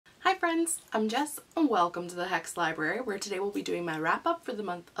Hi friends, I'm Jess and welcome to the Hexed Library, where today we'll be doing my wrap up for the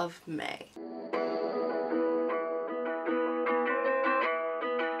month of May.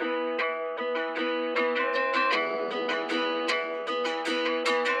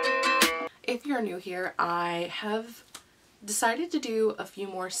 If you're new here, I have decided to do a few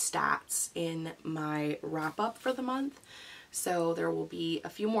more stats in my wrap up for the month. So there will be a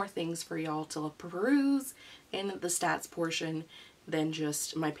few more things for y'all to peruse in the stats portion than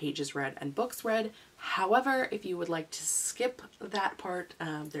just my pages read and books read. However, if you would like to skip that part,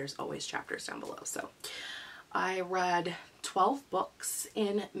 there's always chapters down below. So I read 12 books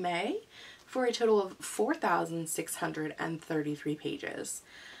in May for a total of 4,633 pages.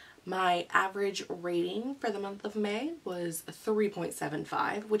 My average rating for the month of May was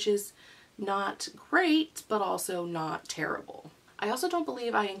 3.75, which is not great, but also not terrible. I also don't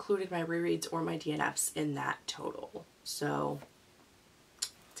believe I included my rereads or my DNFs in that total, so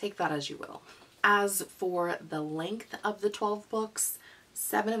take that as you will. As for the length of the 12 books,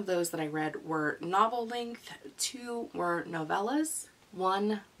 7 of those that I read were novel length, 2 were novellas,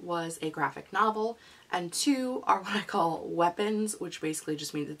 1 was a graphic novel, and 2 are what I call weapons, which basically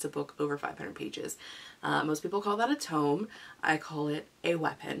just means it's a book over 500 pages. Most people call that a tome. I call it a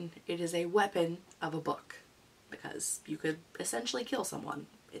weapon. It is a weapon of a book because you could essentially kill someone.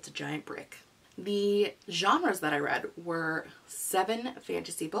 It's a giant brick. The genres that I read were 7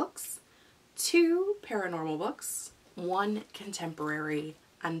 fantasy books, 2 paranormal books, 1 contemporary,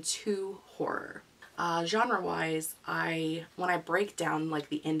 and 2 horror. Genre-wise, when I break down like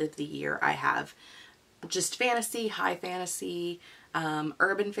the end of the year, I have just fantasy, high fantasy,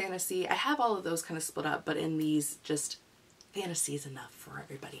 urban fantasy. I have all of those kind of split up, but in these, just fantasy is enough for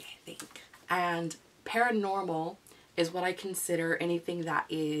everybody, I think. And paranormal is what I consider anything that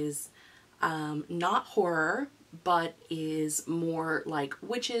is not horror, but is more like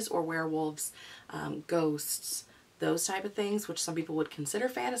witches or werewolves, ghosts, those type of things, which some people would consider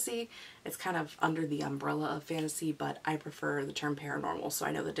fantasy. It's kind of under the umbrella of fantasy, but I prefer the term paranormal, so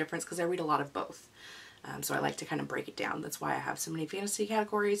I know the difference because I read a lot of both. So I like to kind of break it down. That's why I have so many fantasy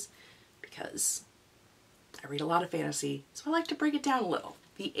categories, because I read a lot of fantasy, so I like to break it down a little.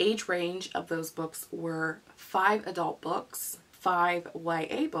 The age range of those books were 5 adult books, 5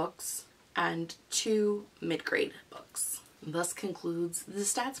 YA books, and 2 mid-grade books. Thus concludes the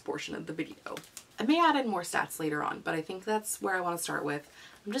stats portion of the video. I may add in more stats later on, but I think that's where I want to start with.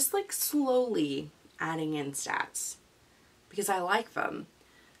 I'm just like slowly adding in stats because I like them,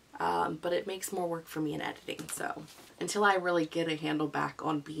 but it makes more work for me in editing. So until I really get a handle back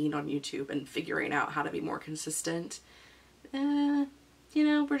on being on YouTube and figuring out how to be more consistent, you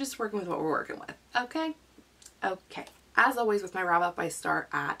know, we're just working with what we're working with. Okay? Okay. As always with my wrap up, I start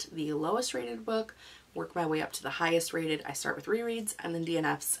at the lowest rated book, work my way up to the highest rated. I start with rereads and then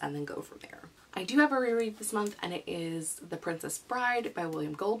DNFs and then go from there. I do have a reread this month, and it is The Princess Bride by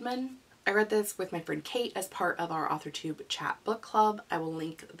William Goldman. I read this with my friend Kate as part of our Authortube chat book club. I will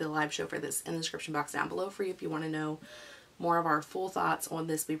link the live show for this in the description box down below for you if you want to know more of our full thoughts on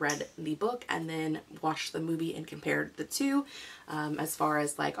this. We read the book and then watched the movie and compared the two, as far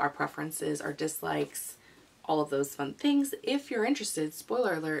as like our preferences, our dislikes, all of those fun things. If you're interested,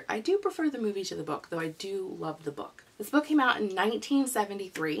 spoiler alert, I do prefer the movie to the book, though I do love the book. This book came out in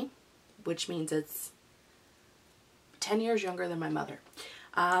 1973, which means it's 10 years younger than my mother.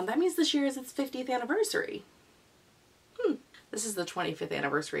 That means this year is its 50th anniversary. This is the 25th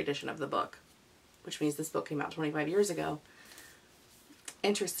anniversary edition of the book, which means this book came out 25 years ago.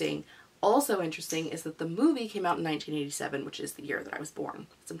 Interesting. Also interesting is that the movie came out in 1987, which is the year that I was born.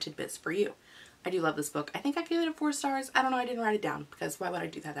 Some tidbits for you. I do love this book. I think I gave it 4 stars. I don't know, I didn't write it down because why would I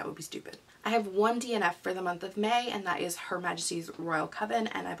do that? That would be stupid. I have 1 DNF for the month of May, and that is Her Majesty's Royal Coven,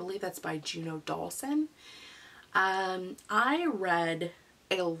 and I believe that's by Juno Dawson. I read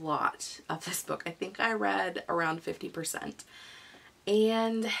a lot of this book. I think I read around 50%.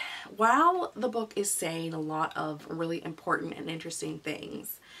 And while the book is saying a lot of really important and interesting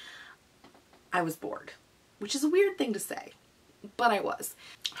things, I was bored, which is a weird thing to say, but I was.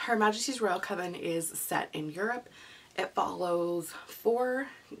 Her Majesty's Royal Coven is set in Europe. It follows 4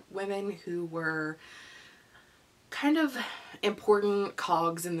 women who were kind of important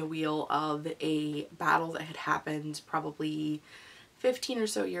cogs in the wheel of a battle that had happened probably 15 or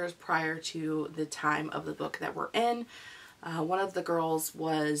so years prior to the time of the book that we're in. One of the girls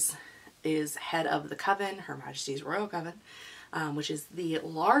is head of the coven, Her Majesty's Royal Coven, which is the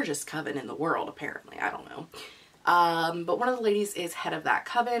largest coven in the world, apparently. I don't know. But one of the ladies is head of that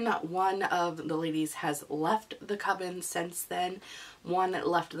coven. One of the ladies has left the coven since then. One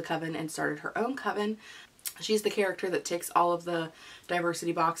left the coven and started her own coven. She's the character that ticks all of the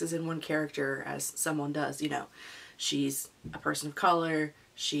diversity boxes in one character, as someone does, you know. She's a person of color,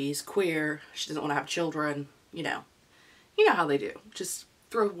 she's queer, she doesn't want to have children, you know. You know how they do. Just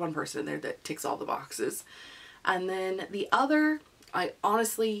throw one person in there that ticks all the boxes. And then the other, I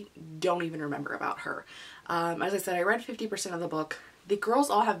honestly don't even remember about her. As I said, I read 50% of the book. The girls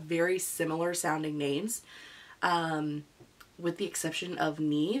all have very similar sounding names, with the exception of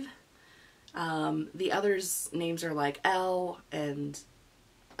Neve. The others' names are like Elle and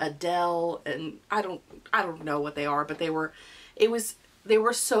Adele, and I don't know what they are, but they were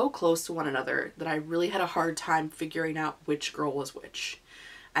so close to one another that I really had a hard time figuring out which girl was which,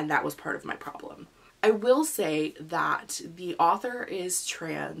 and that was part of my problem. I will say that the author is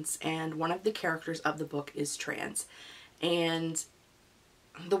trans, and one of the characters of the book is trans, and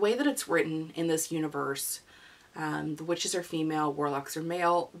the way that it's written in this universe, the witches are female, warlocks are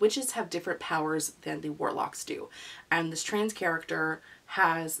male. Witches have different powers than the warlocks do. And this trans character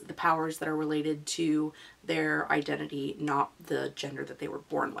has the powers that are related to their identity, not the gender that they were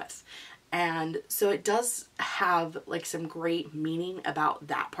born with. And so it does have like some great meaning about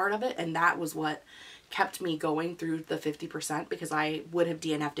that part of it. And that was what kept me going through the 50%, because I would have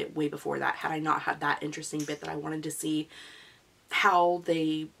DNF'd it way before that had I not had that interesting bit that I wanted to see how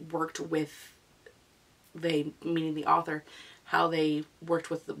they worked with, meaning the author, how they worked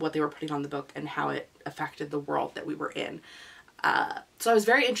with what they were putting on the book and how it affected the world that we were in. So I was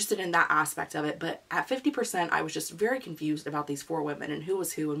very interested in that aspect of it, but at 50% I was just very confused about these four women and who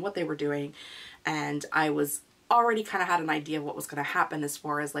was who and what they were doing, and I was already kind of had an idea of what was going to happen as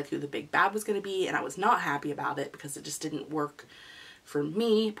far as like who the big bad was going to be, and I was not happy about it because it just didn't work for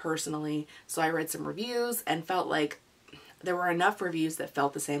me personally. So I read some reviews and felt like there were enough reviews that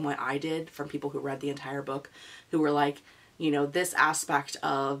felt the same way I did from people who read the entire book, who were like, you know, this aspect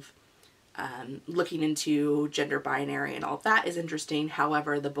of looking into gender binary and all of that is interesting.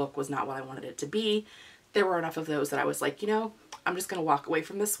 However, the book was not what I wanted it to be. There were enough of those that I was like, you know, I'm just going to walk away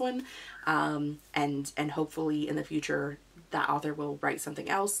from this one. And hopefully in the future that author will write something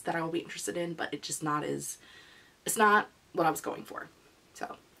else that I will be interested in, but it's just not it's not what I was going for.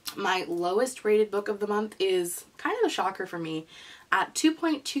 So my lowest rated book of the month is kind of a shocker for me. At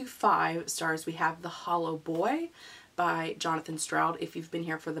 2.25 stars, we have The Hollow Boy by Jonathan Stroud. If you've been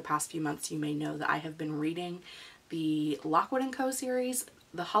here for the past few months, you may know that I have been reading the Lockwood & Co. series.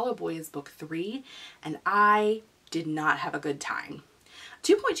 The Hollow Boy is book 3, and I did not have a good time.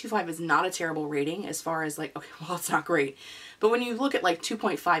 2.25 is not a terrible rating as far as like, okay, well, it's not great. But when you look at like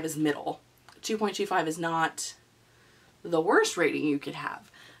 2.5 is middle. 2.25 is not the worst rating you could have,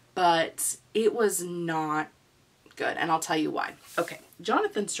 but it was not good, and I'll tell you why. Okay,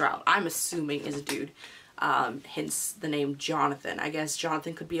 Jonathan Stroud, I'm assuming, is a dude, hence the name Jonathan. I guess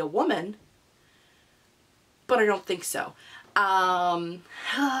Jonathan could be a woman, but I don't think so.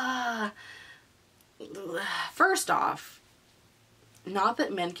 First off, not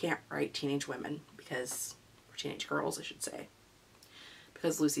that men can't write teenage women, because, or teenage girls, I should say,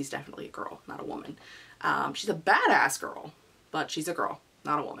 because Lucy's definitely a girl, not a woman. She's a badass girl, but she's a girl,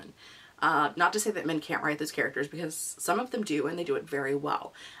 not a woman. Not to say that men can't write those characters, because some of them do, and they do it very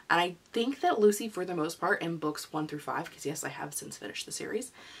well. And I think that Lucy, for the most part, in books 1 through 5, because yes, I have since finished the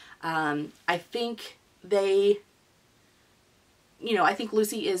series, I think they, you know, I think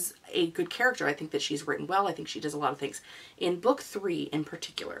Lucy is a good character. I think that she's written well. I think she does a lot of things. In book 3 in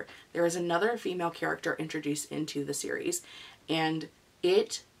particular, there is another female character introduced into the series, and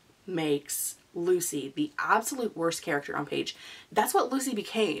it makes Lucy the absolute worst character on page. That's what Lucy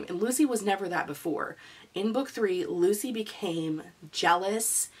became, and Lucy was never that before. In book 3, Lucy became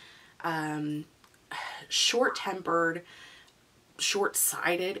jealous, short-tempered,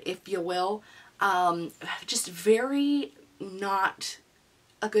 short-sighted, if you will, just very not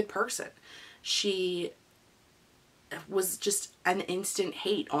a good person. She was just an instant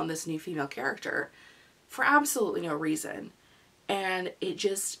hate on this new female character for absolutely no reason, and it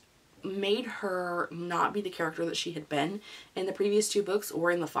just made her not be the character that she had been in the previous 2 books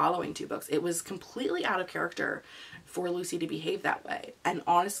or in the following 2 books. It was completely out of character for Lucy to behave that way, and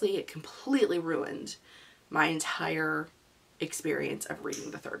honestly it completely ruined my entire experience of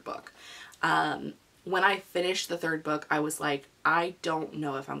reading the 3rd book. When I finished the 3rd book, I was like, I don't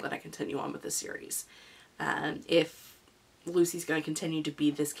know if I'm going to continue on with this series. If Lucy's going to continue to be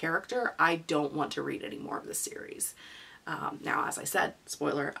this character, I don't want to read any more of this series. Now, as I said,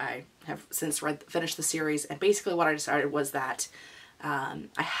 spoiler, I have since finished the series, and basically what I decided was that I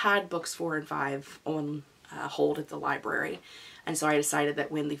had books 4 and 5 on hold at the library. And so I decided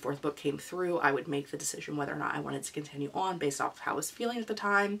that when the 4th book came through, I would make the decision whether or not I wanted to continue on based off of how I was feeling at the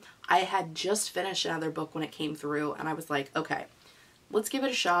time. I had just finished another book when it came through, and I was like, okay, let's give it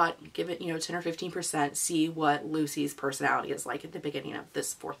a shot, give it, 10 or 15%, see what Lucy's personality is like at the beginning of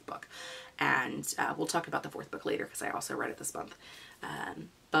this 4th book. And we'll talk about the 4th book later because I also read it this month.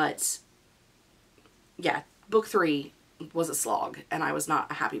 But yeah, book 3 was a slog, and I was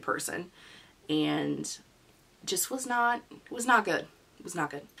not a happy person, and just was not good. It was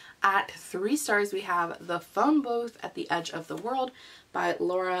not good. At 3 stars, we have The Phone Booth at the Edge of the World by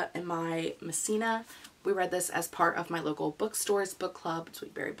Laura and Mai Messina. We read this as part of my local bookstore's book club,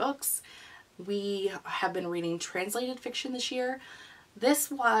 Sweetberry Books. We have been reading translated fiction this year.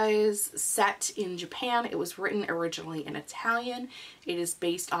 This was set in Japan. It was written originally in Italian. It is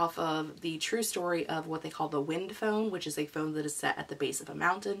based off of the true story of what they call the wind phone, which is a phone that is set at the base of a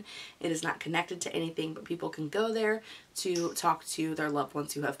mountain. It is not connected to anything, but people can go there to talk to their loved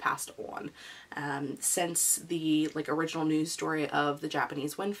ones who have passed on. Since the original news story of the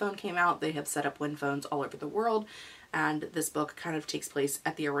Japanese wind phone came out, they have set up wind phones all over the world, and this book kind of takes place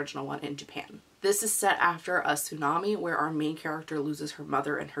at the original one in Japan. This is set after a tsunami where our main character loses her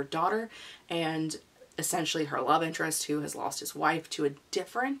mother and her daughter, and essentially her love interest, who has lost his wife to a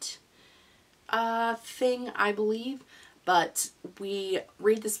different thing, I believe. But we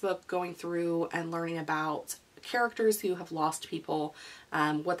read this book going through and learning about characters who have lost people,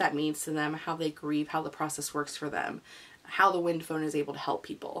 what that means to them, how they grieve, how the process works for them, how the wind phone is able to help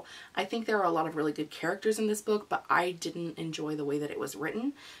people. I think there are a lot of really good characters in this book, but I didn't enjoy the way that it was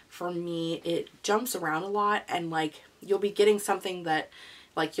written. For me, it jumps around a lot, and you'll be getting something that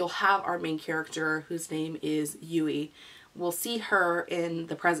you'll have our main character, whose name is Yui. We'll see her in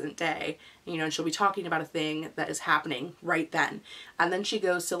the present day, and she'll be talking about a thing that is happening right then. And then she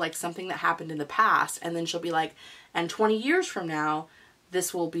goes to something that happened in the past, and then she'll be like, and 20 years from now,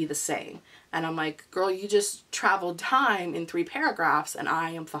 this will be the same. And I'm like, girl, you just traveled time in 3 paragraphs and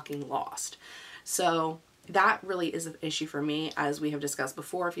I am fucking lost. So that really is an issue for me, as we have discussed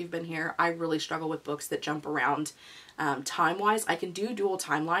before if you've been here. I really struggle with books that jump around time-wise. I can do dual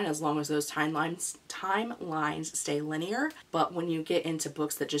timeline as long as those timelines stay linear. But when you get into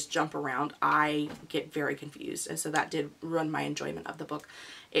books that just jump around, I get very confused. And so that did ruin my enjoyment of the book.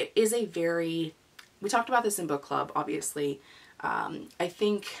 It is we talked about this in book club, obviously. I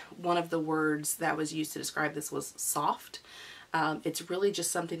think one of the words that was used to describe this was soft. It's really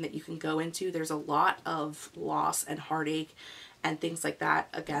just something that you can go into. There's a lot of loss and heartache and things like that.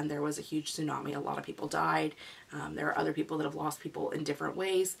 Again, there was a huge tsunami. A lot of people died. There are other people that have lost people in different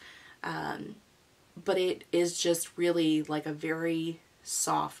ways. But it is just really a very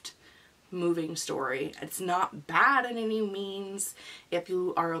soft, moving story. It's not bad in any means. If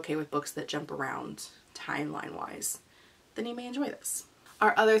you are okay with books that jump around timeline-wise, then you may enjoy this.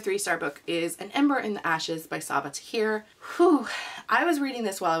 Our other 3-star book is An Ember in the Ashes by Saba Tahir. Whew, I was reading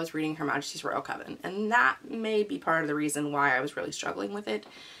this while I was reading Her Majesty's Royal Coven, and that may be part of the reason why I was really struggling with it.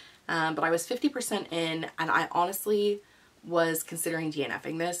 But I was 50% in, and I honestly was considering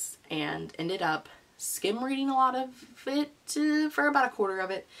DNFing this, and ended up skim reading a lot of it for about a quarter of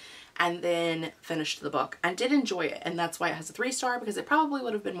it, and then finished the book and did enjoy it. And that's why it has a 3-star, because it probably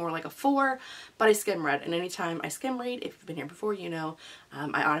would have been more like a 4, but I skim read. And anytime I skim read, if you've been here before, you know,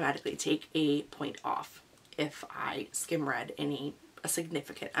 I automatically take a point off if I skim read a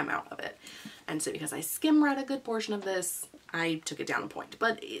significant amount of it. And so because I skim read a good portion of this, I took it down a point.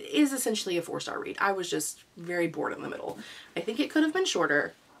 But it is essentially a 4-star read. I was just very bored in the middle. I think it could have been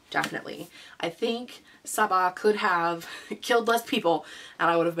shorter. Definitely. I think Saba could have killed less people and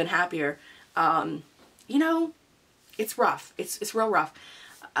I would have been happier. You know, it's rough. It's real rough.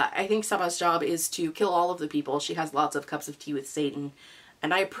 I think Saba's job is to kill all of the people. She has lots of cups of tea with Satan,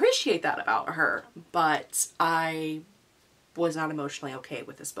 and I appreciate that about her, but I was not emotionally okay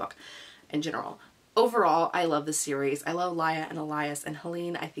with this book in general. Overall, I love this series. I love Laya and Elias and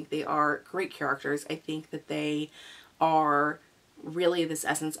Helene. I think they are great characters. I think that they are really this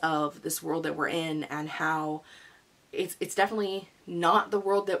essence of this world that we're in, and how it's definitely not the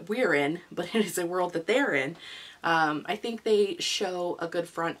world that we're in, but it is a world that they're in. I think they show a good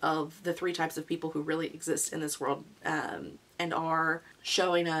front of the 3 types of people who really exist in this world, and are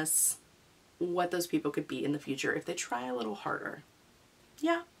showing us what those people could be in the future if they try a little harder.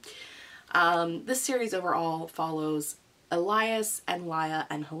 Yeah. This series overall follows Elias and Laya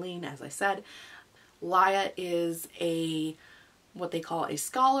and Helene, as I said. Laya is what they call a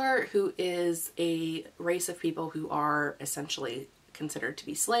scholar, who is a race of people who are essentially considered to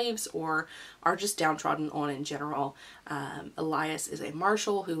be slaves or are just downtrodden on in general. Elias is a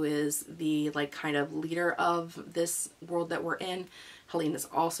marshal who is the like kind of leader of this world that we're in. Helene is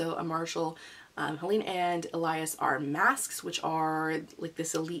also a marshal. Helene and Elias are masks, which are like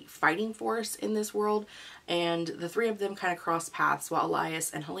this elite fighting force in this world, and the three of them kind of cross paths while Elias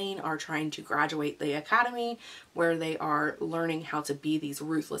and Helene are trying to graduate the academy where they are learning how to be these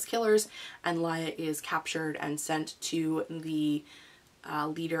ruthless killers, and Laia is captured and sent to the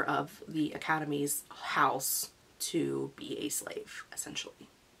leader of the academy's house to be a slave, essentially.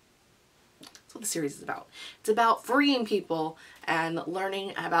 That's what the series is about. It's about freeing people and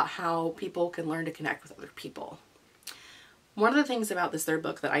learning about how people can learn to connect with other people. One of the things about this third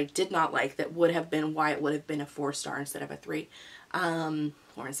book that I did not like, that would have been why it would have been a 4-star instead of a 3,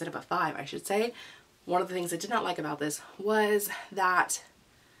 or instead of a 5, I should say. One of the things I did not like about this was that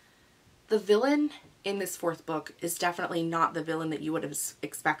the villain in this 4th book is definitely not the villain that you would have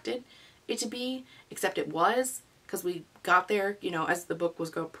expected it to be, except it was. Because we got there, you know, as the book was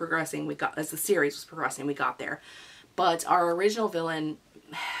progressing, as the series was progressing, we got there. But our original villain,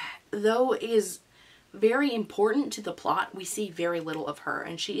 though is very important to the plot, we see very little of her.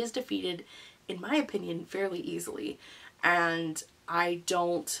 And she is defeated, in my opinion, fairly easily. And I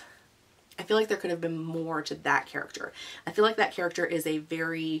feel like there could have been more to that character. I feel like that character is a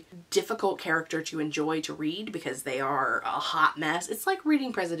very difficult character to enjoy to read because they are a hot mess. It's like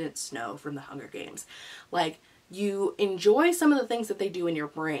reading President Snow from the Hunger Games. Like, you enjoy some of the things that they do in your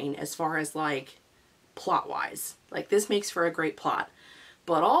brain as far as like plot wise. Like, this makes for a great plot.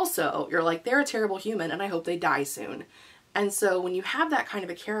 But also you're like, they're a terrible human and I hope they die soon. And so when you have that kind of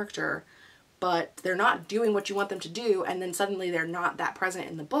a character, but they're not doing what you want them to do, and then suddenly they're not that present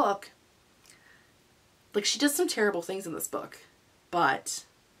in the book. Like, she does some terrible things in this book, but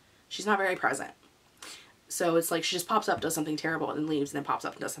she's not very present. So it's like she just pops up, does something terrible, and leaves, and then pops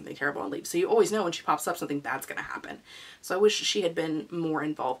up and does something terrible and leaves. So you always know when she pops up, something bad's going to happen. So I wish she had been more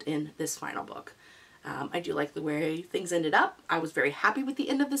involved in this final book. I do like the way things ended up. I was very happy with the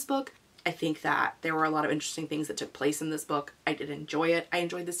end of this book. I think that there were a lot of interesting things that took place in this book. I did enjoy it. I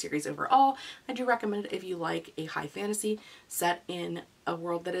enjoyed the series overall. I do recommend it if you like a high fantasy set in a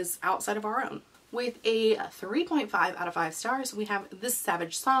world that is outside of our own. With a 3.5 out of 5 stars, we have This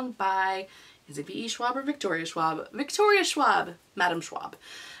Savage Song by, is it V.E. Schwab or Victoria Schwab? Victoria Schwab, Madam Schwab.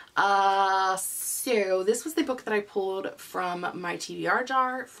 So this was the book that I pulled from my TBR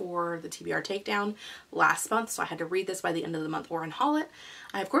jar for the TBR takedown last month, so I had to read this by the end of the month or haul it.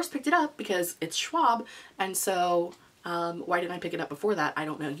 I of course picked it up because it's Schwab, and so why didn't I pick it up before that? I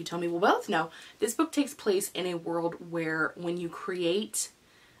don't know. You tell me. We'll both know. This book takes place in a world where when you create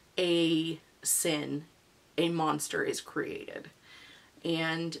a sin, a monster is created.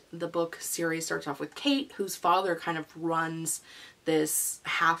 And the book series starts off with Kate, whose father kind of runs this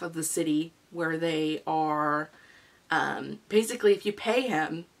half of the city where they are, basically if you pay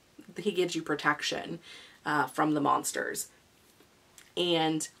him, he gives you protection from the monsters.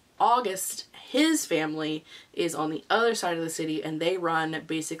 And August, his family, is on the other side of the city, and they run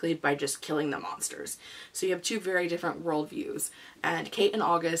basically by just killing the monsters. So you have two very different worldviews. And Kate and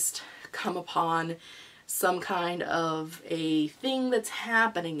August come upon some kind of a thing that's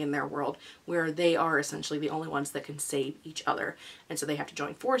happening in their world where they are essentially the only ones that can save each other. And so they have to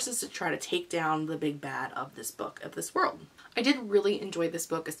join forces to try to take down the big bad of this book, of this world. I did really enjoy this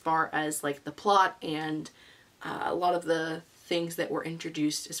book as far as like the plot and a lot of the things that were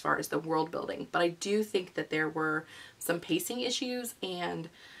introduced as far as the world building. But I do think that there were some pacing issues and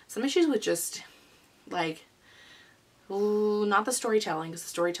some issues with just like, ooh, not the storytelling, because the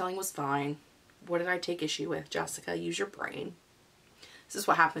storytelling was fine. What did I take issue with? Jessica, use your brain. This is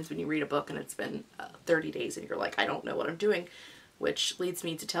what happens when you read a book and it's been 30 days and you're like, I don't know what I'm doing. Which leads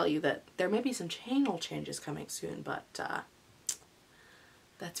me to tell you that there may be some channel changes coming soon, but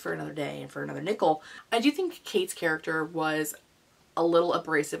that's for another day and for another nickel. I do think Kate's character was a little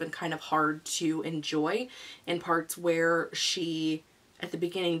abrasive and kind of hard to enjoy in parts where she, at the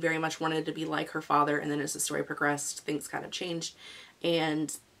beginning, very much wanted to be like her father, and then as the story progressed, things kind of changed.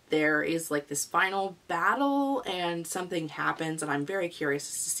 And there is like this final battle and something happens, and I'm very curious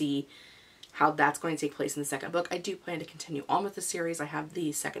to see how that's going to take place in the second book. I do plan to continue on with the series. I have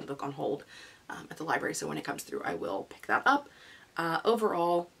the second book on hold at the library, so when it comes through, I will pick that up.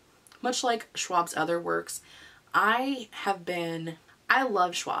 Overall, much like Schwab's other works, I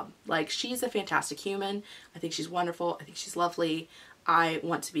love Schwab. Like, she's a fantastic human. I think she's wonderful. I think she's lovely. I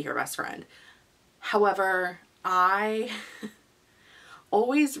want to be her best friend. However, I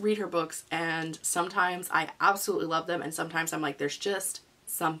always read her books, and sometimes I absolutely love them, and sometimes I'm like, there's just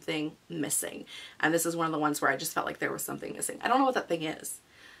something missing. And this is one of the ones where I just felt like there was something missing. I don't know what that thing is.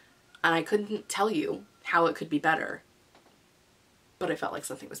 And I couldn't tell you how it could be better. But I felt like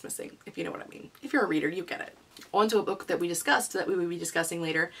something was missing, if you know what I mean. If you're a reader, you get it. On to a book that we discussed, that we will be discussing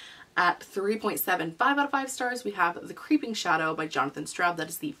later. At 3.75 out of 5 stars, we have The Creeping Shadow by Jonathan Straub. That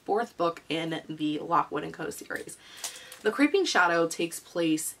is the 4th book in the Lockwood & Co. series. The Creeping Shadow takes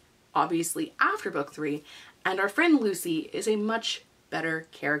place, obviously, after book 3, and our friend Lucy is a much better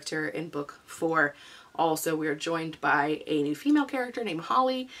character in book 4. Also, we are joined by a new female character named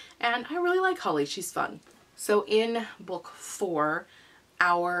Holly, and I really like Holly. She's fun. So in book 4,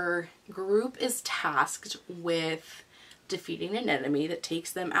 our group is tasked with defeating an enemy that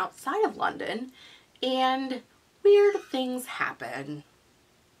takes them outside of London, and weird things happen.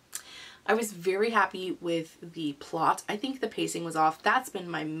 I was very happy with the plot. I think the pacing was off. That's been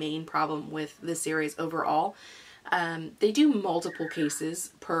my main problem with the series overall. They do multiple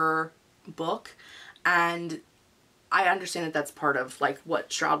cases per book, and I understand that that's part of like what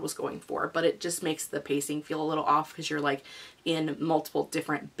Straub was going for, but it just makes the pacing feel a little off because you're like in multiple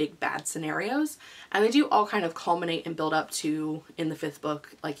different big bad scenarios, and they do all kind of culminate and build up to, in the 5th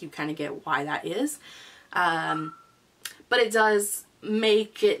book, like you kind of get why that is. But it does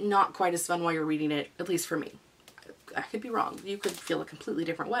make it not quite as fun while you're reading it, at least for me. I could be wrong. You could feel a completely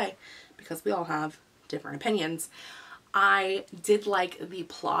different way because we all have different opinions. I did like the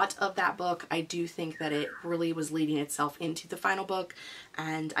plot of that book. I do think that it really was leading itself into the final book,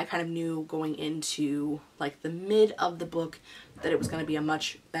 and I kind of knew going into like the mid of the book that it was going to be a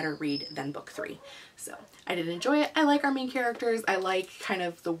much better read than book 3. So I did enjoy it. I like our main characters. I like kind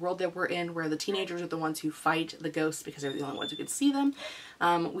of the world that we're in where the teenagers are the ones who fight the ghosts because they're the only ones who can see them.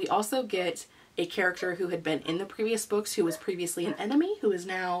 We also get a character who had been in the previous books, who was previously an enemy, who is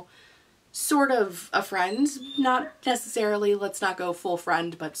now sort of a friend. Not necessarily, let's not go full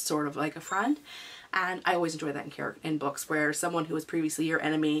friend, but sort of like a friend. And I always enjoy that in books where someone who was previously your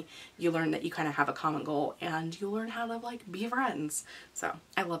enemy, you learn that you kind of have a common goal and you learn how to like be friends. So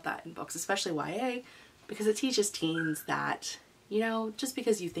I love that in books, especially YA, because it teaches teens that, you know, just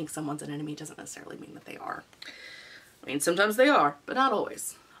because you think someone's an enemy doesn't necessarily mean that they are. I mean, sometimes they are, but not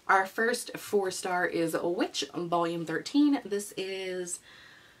always. Our first 4-star is Witch, Volume 13. This is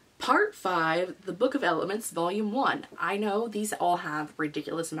Part 5, The Book of Elements, Volume 1. I know these all have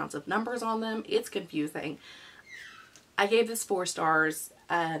ridiculous amounts of numbers on them. It's confusing. I gave this 4 stars,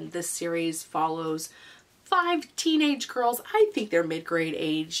 and this series follows 5 teenage girls. I think they're mid-grade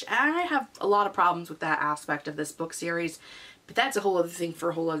age, and I have a lot of problems with that aspect of this book series, but that's a whole other thing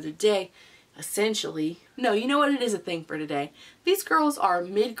for a whole other day. Essentially, no, you know what, it is a thing for today. These girls are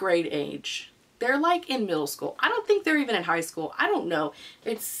mid-grade age. They're like in middle school. I don't think they're even in high school. I don't know.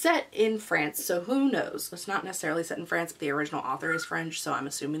 It's set in France, so who knows? It's not necessarily set in France, but the original author is French, so I'm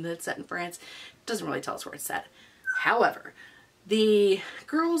assuming that it's set in France. It doesn't really tell us where it's set. However, the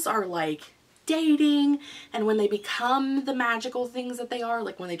girls are like dating, and when they become the magical things that they are,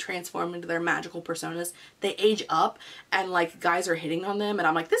 like when they transform into their magical personas, they age up, and like guys are hitting on them, and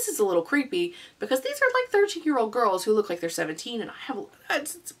I'm like, this is a little creepy because these are like 13-year-old girls who look like they're 17, and I have,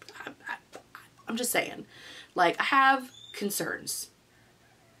 I'm just saying, like, I have concerns.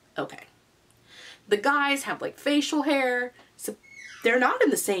 Okay. The guys have like facial hair, so they're not in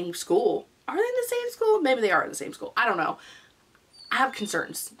the same school. Are they in the same school? Maybe they are in the same school. I don't know. I have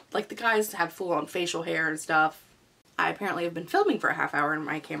concerns. Like, the guys have full-on facial hair and stuff. I apparently have been filming for a half hour and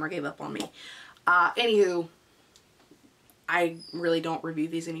my camera gave up on me. Anywho, I really don't review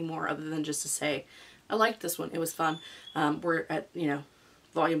these anymore other than just to say, I liked this one. It was fun. We're at, you know,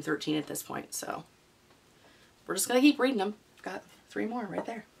 volume 13 at this point, so we're just gonna keep reading them. I've got 3 more right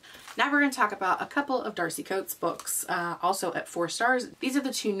there. Now we're going to talk about a couple of Darcy Coates books, also at 4 stars. These are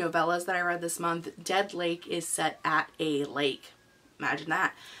the 2 novellas that I read this month. Dead Lake is set at a lake. Imagine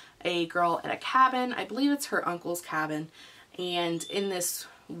that. A girl at a cabin. I believe it's her uncle's cabin. And in this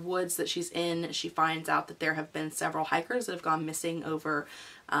woods that she's in, she finds out that there have been several hikers that have gone missing over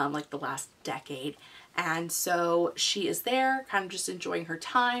like the last decade. And so she is there kind of just enjoying her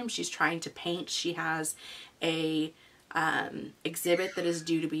time. She's trying to paint. She has a exhibit that is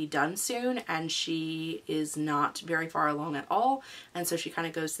due to be done soon, and she is not very far along at all, and so she kind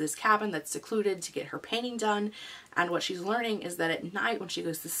of goes to this cabin that's secluded to get her painting done. And what she's learning is that at night when she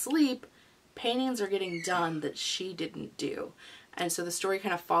goes to sleep, paintings are getting done that she didn't do. And so the story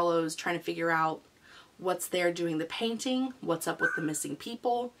kind of follows trying to figure out what's there doing the painting, what's up with the missing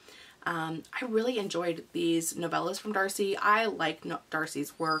people. I really enjoyed these novellas from Darcy. I like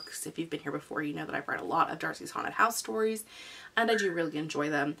Darcy's works. If you've been here before, you know that I've read a lot of Darcy's haunted house stories, and I do really enjoy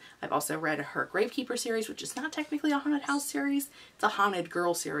them. I've also read her Gravekeeper series, which is not technically a haunted house series. It's a haunted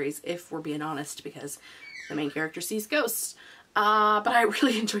girl series, if we're being honest, because the main character sees ghosts. But I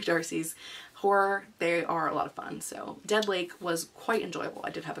really enjoy Darcy's horror. They are a lot of fun. So Dead Lake was quite enjoyable. I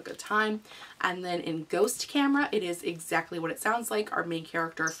did have a good time. And then in Ghost Camera, it is exactly what it sounds like. Our main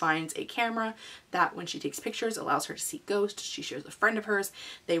character finds a camera that when she takes pictures allows her to see ghosts. She shares a friend of hers.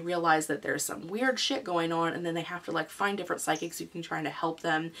 They realize that there's some weird shit going on, and then they have to like find different psychics who can try to help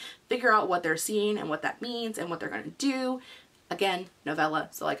them figure out what they're seeing and what that means and what they're going to do. Again, novella,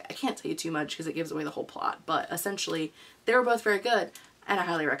 so like I can't tell you too much because it gives away the whole plot, but essentially they were both very good. And I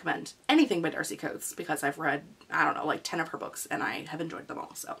highly recommend anything by Darcy Coates because I've read, I don't know, like 10 of her books and I have enjoyed them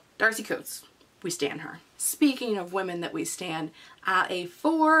all. So Darcy Coates, we stan her. Speaking of women that we stan, at a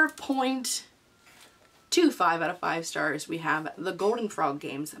 4.25 out of 5 stars, we have The Golden Frog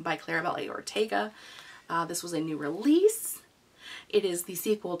Games by Claribel A. Ortega. This was a new release. It is the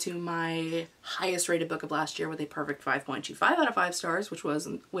sequel to my highest rated book of last year with a perfect 5.25 out of 5 stars, which was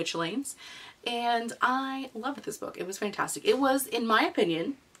Witch Lanes. And I loved this book. It was fantastic. It was, in my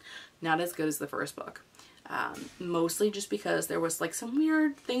opinion, not as good as the first book. Mostly just because there was like some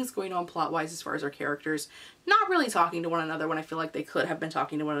weird things going on plot-wise as far as our characters not really talking to one another when I feel like they could have been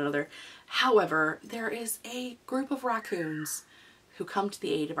talking to one another. However, there is a group of raccoons who come to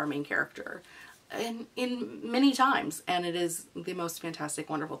the aid of our main character in many times, and it is the most fantastic,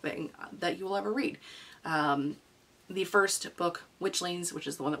 wonderful thing that you will ever read. The first book, Witch Lanes, which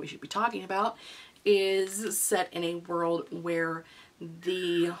is the one that we should be talking about, is set in a world where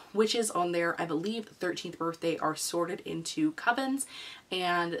the witches on their, I believe, 13th birthday are sorted into covens,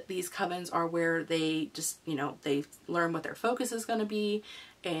 and these covens are where they just, you know, they learn what their focus is going to be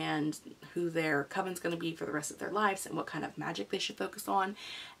and who their coven's going to be for the rest of their lives and what kind of magic they should focus on.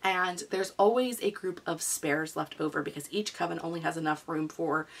 And there's always a group of spares left over because each coven only has enough room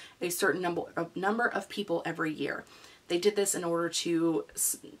for a certain number of people every year. They did this in order to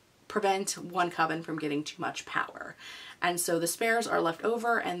prevent one coven from getting too much power. And so the spares are left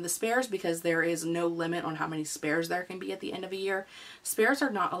over, and the spares, because there is no limit on how many spares there can be at the end of a year, spares are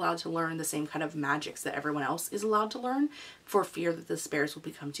not allowed to learn the same kind of magics that everyone else is allowed to learn for fear that the spares will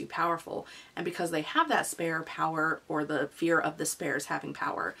become too powerful. And because they have that spare power, or the fear of the spares having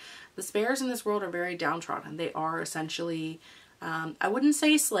power, the spares in this world are very downtrodden. They are essentially, I wouldn't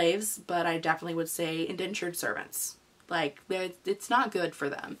say slaves, but I definitely would say indentured servants. Like, it's not good for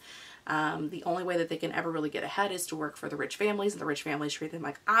them. The only way that they can ever really get ahead is to work for the rich families, and the rich families treat them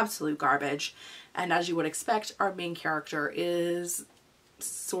like absolute garbage. And as you would expect, our main character is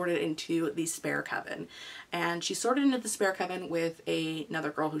sorted into the spare coven. And she's sorted into the spare coven with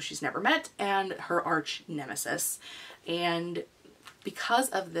another girl who she's never met and her arch nemesis. And because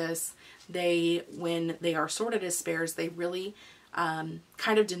of this, when they are sorted as spares, they really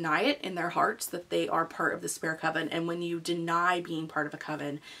kind of deny it in their hearts that they are part of the spare coven. And when you deny being part of a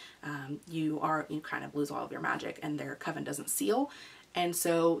coven, you kind of lose all of your magic, and their coven doesn't seal. And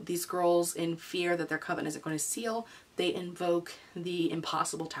so these girls, in fear that their coven isn't going to seal, they invoke the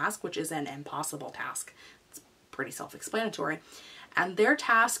impossible task, which is an impossible task. It's pretty self-explanatory. And their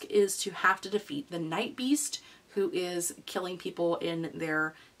task is to have to defeat the night beast who is killing people in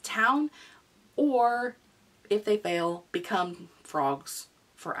their town, or if they fail, become frogs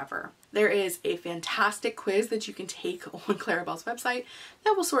forever. There is a fantastic quiz that you can take on Claribel's website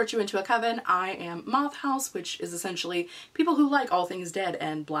that will sort you into a coven. I am Moth House, which is essentially people who like all things dead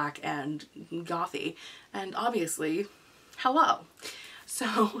and black and gothy. And obviously, hello.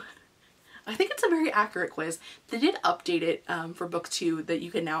 So I think it's a very accurate quiz. They did update it for book 2 that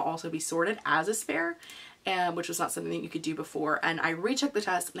you can now also be sorted as a spare, which was not something that you could do before. And I rechecked the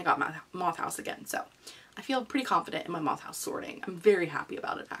test and I got Moth House again. So I feel pretty confident in my Moth House sorting. I'm very happy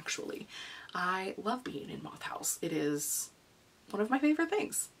about it, actually. I love being in Moth House. It is one of my favorite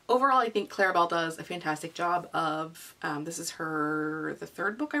things. Overall, I think Claribel does a fantastic job of, this is the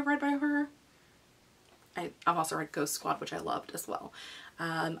 3rd book I've read by her. I've also read Ghost Squad, which I loved as well.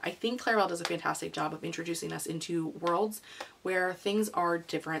 I think Claribel does a fantastic job of introducing us into worlds where things are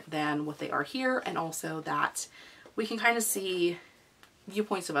different than what they are here, and also that we can kind of see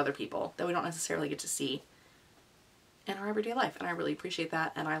viewpoints of other people that we don't necessarily get to see in our everyday life, and I really appreciate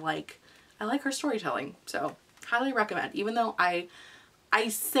that. And I like her storytelling, so highly recommend. Even though I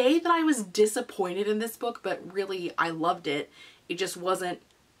say that I was disappointed in this book, but really I loved it. It just wasn't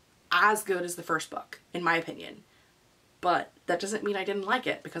as good as the first book, in my opinion. But that doesn't mean I didn't like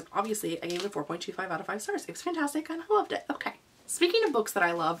it, because obviously I gave it a 4.25 out of 5 stars. It was fantastic and I loved it. Okay. Speaking of books that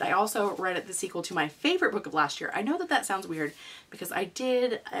I loved, I also read the sequel to my favorite book of last year. I know that that sounds weird because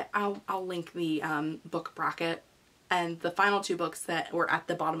I'll link the book bracket, and the final two books that were at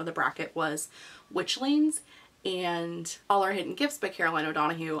the bottom of the bracket was Witchlings and All Our Hidden Gifts by Caroline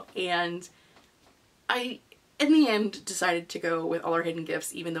O'Donoghue, and I in the end decided to go with All Our Hidden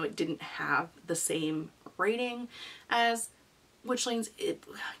Gifts even though it didn't have the same rating as Witchlings.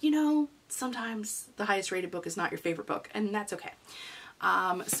 You know, sometimes the highest rated book is not your favorite book, and that's okay.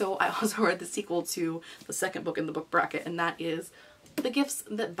 So I also read the sequel to the second book in the book bracket, and that is The Gifts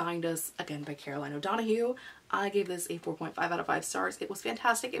That Bind Us, again by Caroline O'Donoghue. I gave this a 4.5 out of 5 stars. It was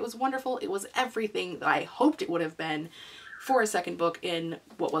fantastic. It was wonderful. It was everything that I hoped it would have been for a second book in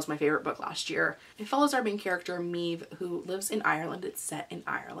what was my favorite book last year. It follows our main character, Maeve, who lives in Ireland. It's set in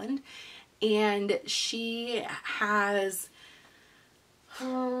Ireland. And she has,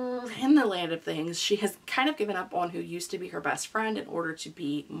 in the land of things, she has kind of given up on who used to be her best friend in order to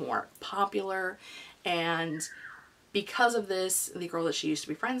be more popular. And because of this, the girl that she used to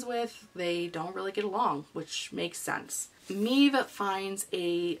be friends with, they don't really get along, which makes sense. Maeve finds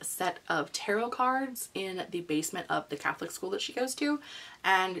a set of tarot cards in the basement of the Catholic school that she goes to,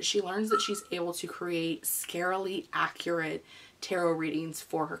 and she learns that she's able to create scarily accurate tarot readings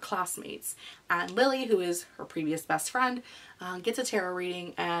for her classmates. And Lily, who is her previous best friend, gets a tarot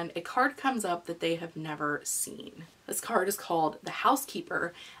reading, and a card comes up that they have never seen. This card is called the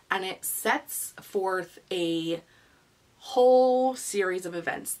Housekeeper, and it sets forth a whole series of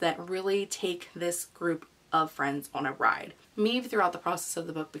events that really take this group of friends on a ride. Maeve, throughout the process of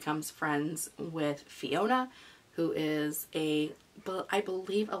the book, becomes friends with Fiona, who is I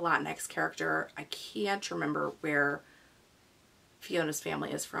believe a Latinx character. I can't remember where Fiona's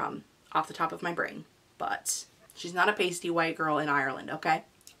family is from off the top of my brain, but she's not a pasty white girl in Ireland, okay?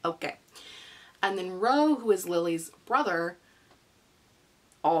 Okay. And then Ro, who is Lily's brother,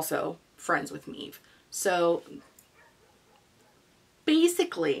 also friends with Maeve. So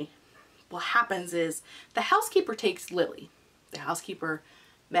basically, what happens is the housekeeper takes Lily. The housekeeper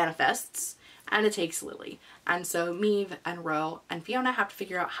manifests, and it takes Lily. And so Maeve and Ro and Fiona have to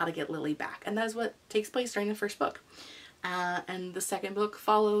figure out how to get Lily back. And that is what takes place during the first book. And the second book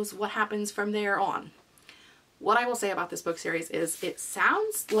follows what happens from there on. What I will say about this book series is it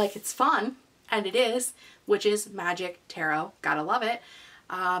sounds like it's fun, and it is, which is magic, tarot, gotta love it.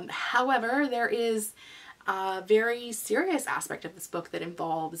 However, there is a very serious aspect of this book that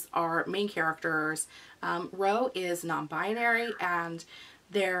involves our main characters. Ro is non-binary, and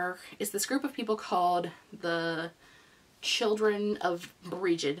there is this group of people called the Children of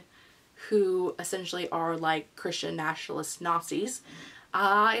Brigid, who essentially are like Christian nationalist Nazis,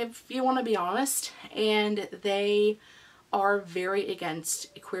 if you want to be honest, and they are very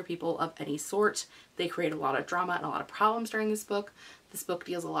against queer people of any sort. They create a lot of drama and a lot of problems during this book. This book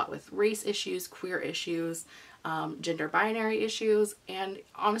deals a lot with race issues, queer issues, gender binary issues, and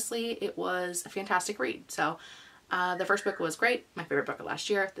honestly, it was a fantastic read. So the first book was great, my favorite book of last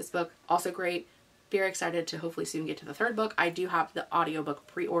year. This book, also great. Very excited to hopefully soon get to the third book. I do have the audiobook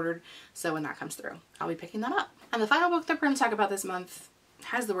pre-ordered, so when that comes through, I'll be picking that up. And the final book that we're going to talk about this month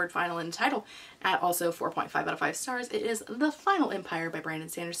has the word final in the title, at also 4.5 out of 5 stars. It is The Final Empire by Brandon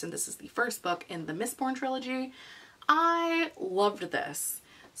Sanderson. This is the first book in the Mistborn trilogy. I loved this.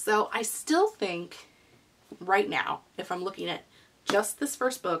 So I still think right now, if I'm looking at just this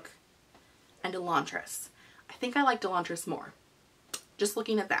first book and Elantris, I think I like Elantris more. Just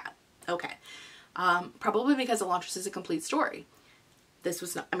looking at that. Okay. Probably because Elantris is a complete story. This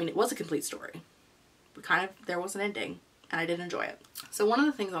was not, I mean, it was a complete story. But kind of, there was an ending, and I did enjoy it. So one of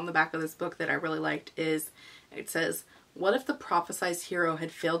the things on the back of this book that I really liked is, it says, "What if the prophesized hero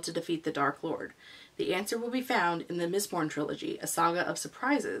had failed to defeat the Dark Lord? The answer will be found in the Mistborn trilogy, a saga of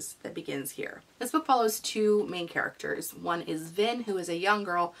surprises that begins here." This book follows two main characters. One is Vin, who is a young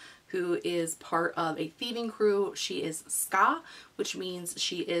girl who is part of a thieving crew. She is Ska, which means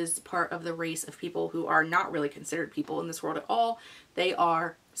she is part of the race of people who are not really considered people in this world at all. They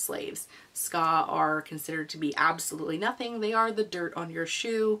are slaves. Ska are considered to be absolutely nothing. They are the dirt on your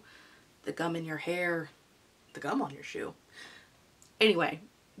shoe, the gum in your hair, the gum on your shoe. Anyway,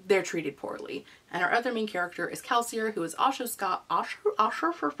 they're treated poorly. And our other main character is Kelsier, who is also Ska. Our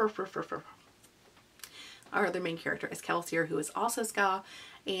other main character is Kelsier, who is also Ska,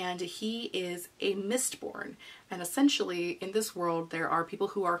 and he is a Mistborn. And essentially, in this world, there are people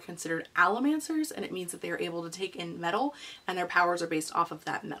who are considered allomancers, and it means that they are able to take in metal, and their powers are based off of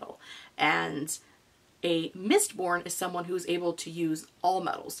that metal. And a Mistborn is someone who is able to use all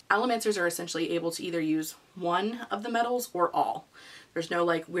metals. Allomancers are essentially able to either use one of the metals or all. There's no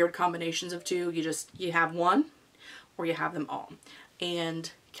like weird combinations of two. You have one or you have them all.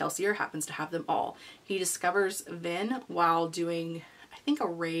 And Kelsier happens to have them all. He discovers Vin while doing, I think, a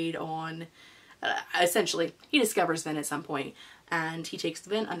raid on, essentially, he discovers Vin at some point, and he takes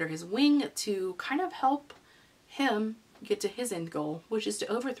Vin under his wing to kind of help him get to his end goal, which is to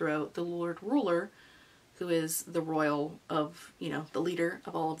overthrow the Lord Ruler, who is the royal of, you know, the leader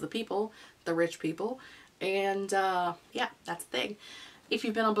of all of the people, the rich people. And yeah, that's the thing. If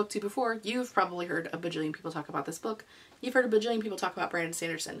you've been on BookTube before, you've probably heard a bajillion people talk about this book. You've heard a bajillion people talk about Brandon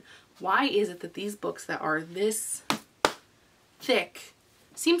Sanderson. Why is it that these books that are this thick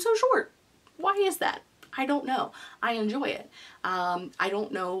seem so short? Why is that? I don't know. I enjoy it. I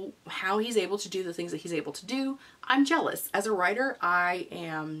don't know how he's able to do the things that he's able to do. I'm jealous. As a writer, I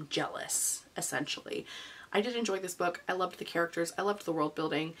am jealous, essentially. I did enjoy this book. I loved the characters. I loved the world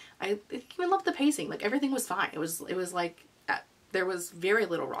building. I even loved the pacing. Like, everything was fine. It was like, there was very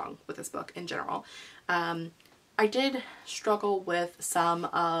little wrong with this book in general. I did struggle with some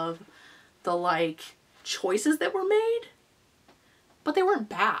of the, like, choices that were made, but they weren't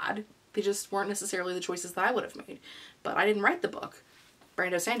bad. They just weren't necessarily the choices that I would have made. But I didn't write the book.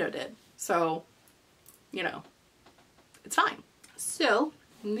 Brando Sando did. So, you know, it's fine. So,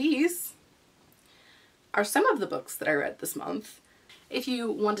 these are some of the books that I read this month. If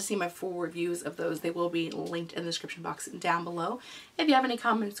you want to see my full reviews of those, they will be linked in the description box down below. If you have any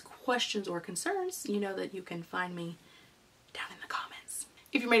comments, questions, or concerns, you know that you can find me down in the comments.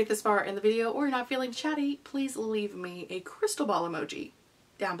 If you made it this far in the video or you're not feeling chatty, please leave me a crystal ball emoji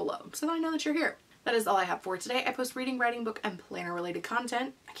down below so that I know that you're here. That is all I have for today. I post reading, writing, book, and planner related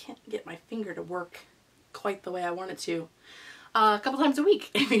content. I can't get my finger to work quite the way I want it to. A couple times a week.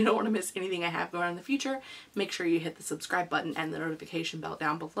 If you don't want to miss anything I have going on in the future, make sure you hit the subscribe button and the notification bell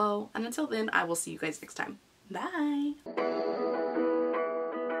down below. And until then, I will see you guys next time. Bye!